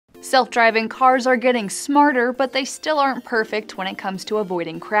Self-driving cars are getting smarter, but they still aren't perfect when it comes to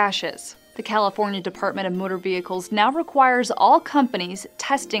avoiding crashes. The California Department of Motor Vehicles now requires all companies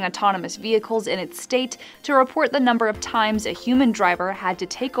testing autonomous vehicles in its state to report the number of times a human driver had to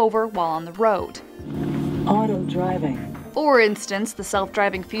take over while on the road. Auto driving. For instance, the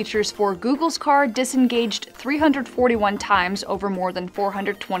self-driving features for Google's car disengaged 341 times over more than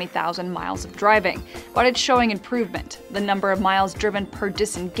 420,000 miles of driving, but it's showing improvement. The number of miles driven per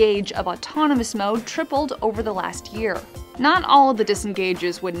disengage of autonomous mode tripled over the last year. Not all of the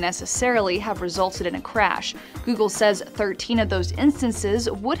disengages would necessarily have resulted in a crash. Google says 13 of those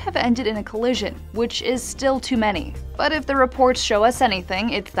instances would have ended in a collision, which is still too many. But if the reports show us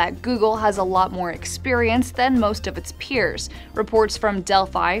anything, it's that Google has a lot more experience than most of its peers. Reports from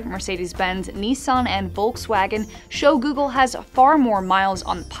Delphi, Mercedes-Benz, Nissan, and Volkswagen show Google has far more miles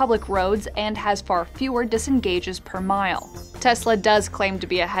on public roads and has far fewer disengages per mile. Tesla does claim to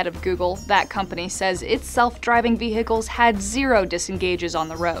be ahead of Google. That company says its self-driving vehicles had 0 disengages on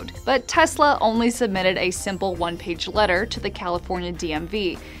the road. But Tesla only submitted a simple one-page letter to the California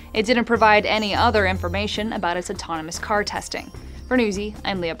DMV. It didn't provide any other information about its autonomous car testing. For Newsy,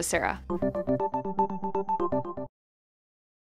 I'm Leah Becerra.